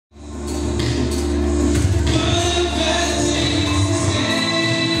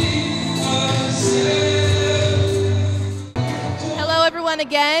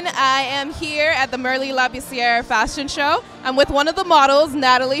again. I am here at the Merline Labisierre fashion show. I'm with one of the models,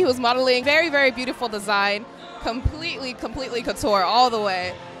 Natalie, who's modeling very, very beautiful design. Completely couture all the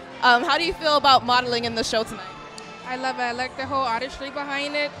way. How do you feel about modeling in the show tonight? I love it. I like the whole artistry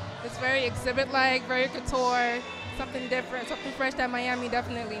behind it. It's very exhibit-like, very couture, something different, something fresh that Miami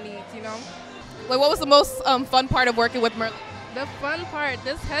definitely needs, you know? Like, what was the most fun part of working with Merline? The fun part,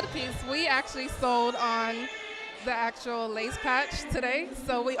 this headpiece, we actually sold on the actual lace patch today.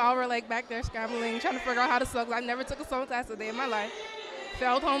 So we all were like back there scrambling, trying to figure out how to sew. I never took a sewing class a day in my life.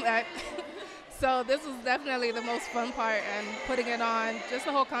 Failed home ec. So this was definitely the most fun part, and putting it on, just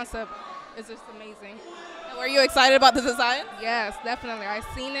the whole concept is just amazing. And were you excited about the design? Yes, definitely. I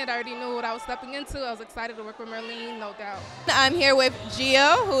seen it. I already knew what I was stepping into. I was excited to work with Merline, no doubt. I'm here with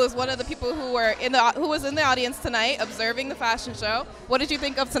Gio, who is one of the people who was in the audience tonight observing the fashion show. What did you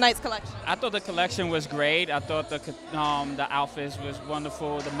think of tonight's collection? I thought the collection was great. I thought the outfits was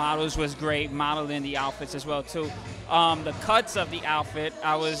wonderful. The models was great, modeling the outfits as well too. The cuts of the outfit,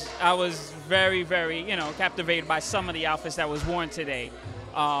 I was very, very, captivated by some of the outfits that was worn today.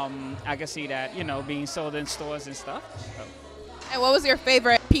 I can see that, being sold in stores and stuff. So. And what was your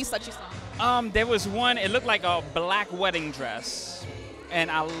favorite piece that you saw? There was one, it looked like a black wedding dress,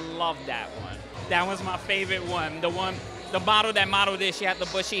 and I loved that one. That was my favorite one. The model that modeled it, she had the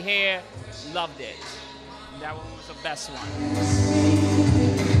bushy hair, loved it. That one was the best one.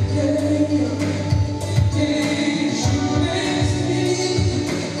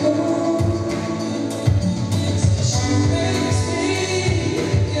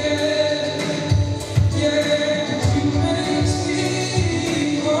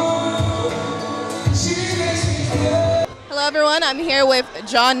 Hello everyone, I'm here with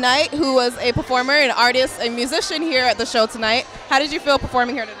John Knight, who was a performer, an artist, a musician here at the show tonight. How did you feel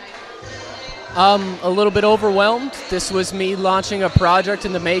performing here tonight? A little bit overwhelmed. This was me launching a project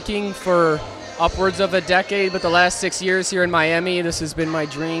in the making for upwards of a decade, but the last 6 years here in Miami, this has been my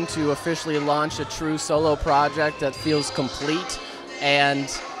dream to officially launch a true solo project that feels complete,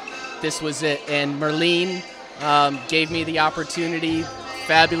 and this was it. And Merline gave me the opportunity.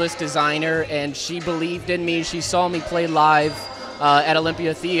 Fabulous designer, and she believed in me. She saw me play live at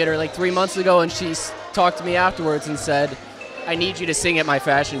Olympia Theater like 3 months ago, and she talked to me afterwards and said, I need you to sing at my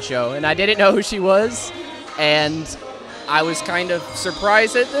fashion show. And I didn't know who she was, and I was kind of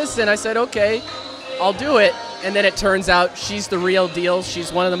surprised at this, and I said, okay, I'll do it. And then it turns out she's the real deal.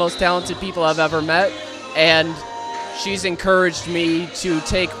 She's one of the most talented people I've ever met, and she's encouraged me to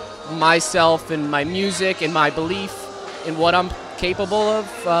take myself and my music and my belief in what I'm capable of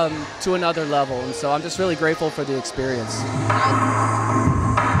to another level, and so I'm just really grateful for the experience.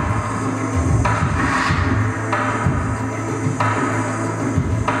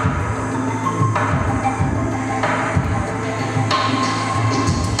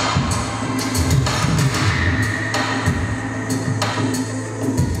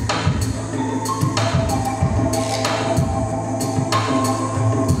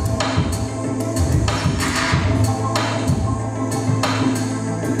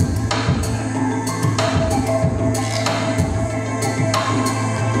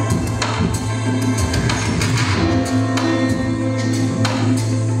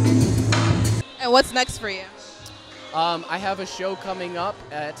 What's next for you? I have a show coming up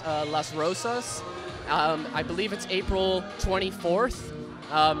at Las Rosas. I believe it's April 24th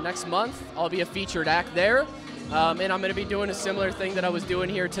next month. I'll be a featured act there, and I'm going to be doing a similar thing that I was doing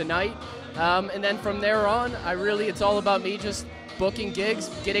here tonight. And then from there on, it's all about me just booking gigs,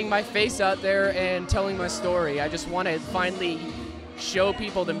 getting my face out there, and telling my story. I just want to finally show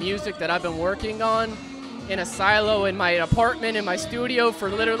people the music that I've been working on in a silo in my apartment, in my studio for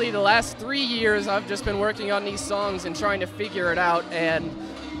literally the last 3 years. I've just been working on these songs and trying to figure it out, and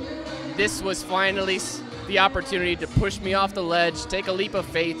this was finally the opportunity to push me off the ledge, take a leap of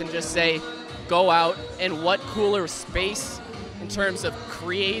faith, and just say, go out. And what cooler space in terms of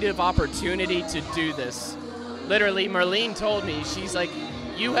creative opportunity to do this. Literally, Merline told me, she's like,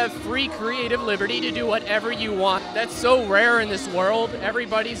 you have free creative liberty to do whatever you want. That's so rare in this world.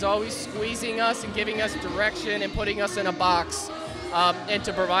 Everybody's always squeezing us and giving us direction and putting us in a box. And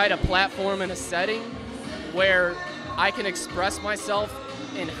to provide a platform and a setting where I can express myself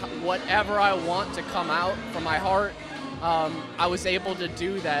in whatever I want to come out from my heart, I was able to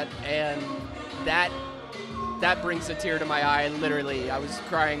do that, and that brings a tear to my eye. Literally, I was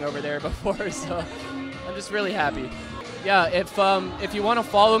crying over there before, so I'm just really happy. Yeah, if you want to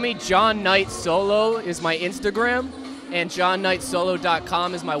follow me, John Knight Solo is my Instagram, and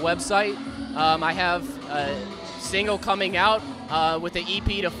johnknightsolo.com is my website. I have a single coming out with the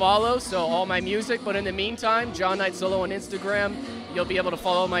EP to follow, so all my music. But in the meantime, John Knight Solo on Instagram you'll be able to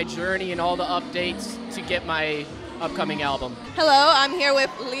follow my journey and all the updates to get my upcoming album. Hello, I'm here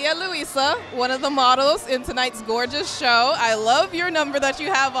with Leah Luisa, one of the models in tonight's gorgeous show. I love your number that you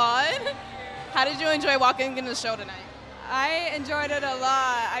have on. How did you enjoy walking in the show tonight? I enjoyed it a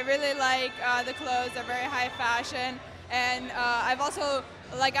lot. I really like the clothes. They're very high fashion, and I've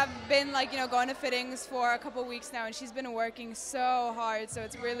been going to fittings for a couple weeks now, and she's been working so hard. So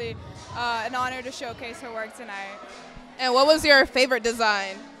it's really an honor to showcase her work tonight. And what was your favorite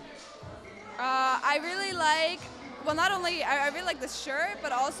design? I really like. Well, not only I really like the shirt,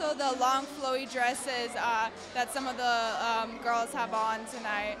 but also the long flowy dresses that some of the girls have on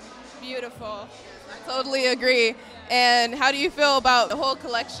tonight. Beautiful. I totally agree. And how do you feel about the whole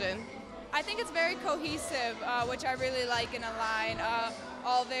collection? I think it's very cohesive, which I really like in a line.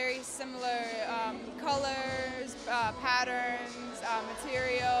 All very similar colors, patterns,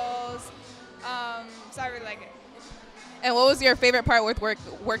 materials. So I really like it. And what was your favorite part with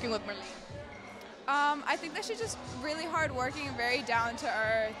working with Merline? I think that she's just really hardworking and very down to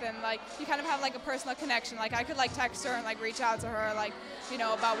earth, and you kind of have a personal connection. I could text her and reach out to her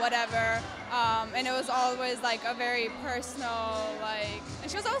about whatever, and it was always a very personal and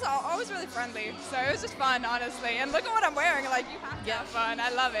she was also always really friendly. So it was just fun, honestly. And look at what I'm wearing. You have to have fun.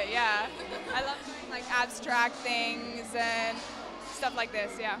 I love it. Yeah, I love doing abstract things and stuff like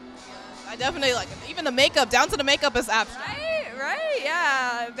this. Yeah. I definitely like it. Even the makeup, down to the makeup is abstract. Right,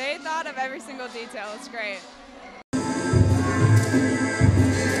 yeah. They thought of every single detail. It's great.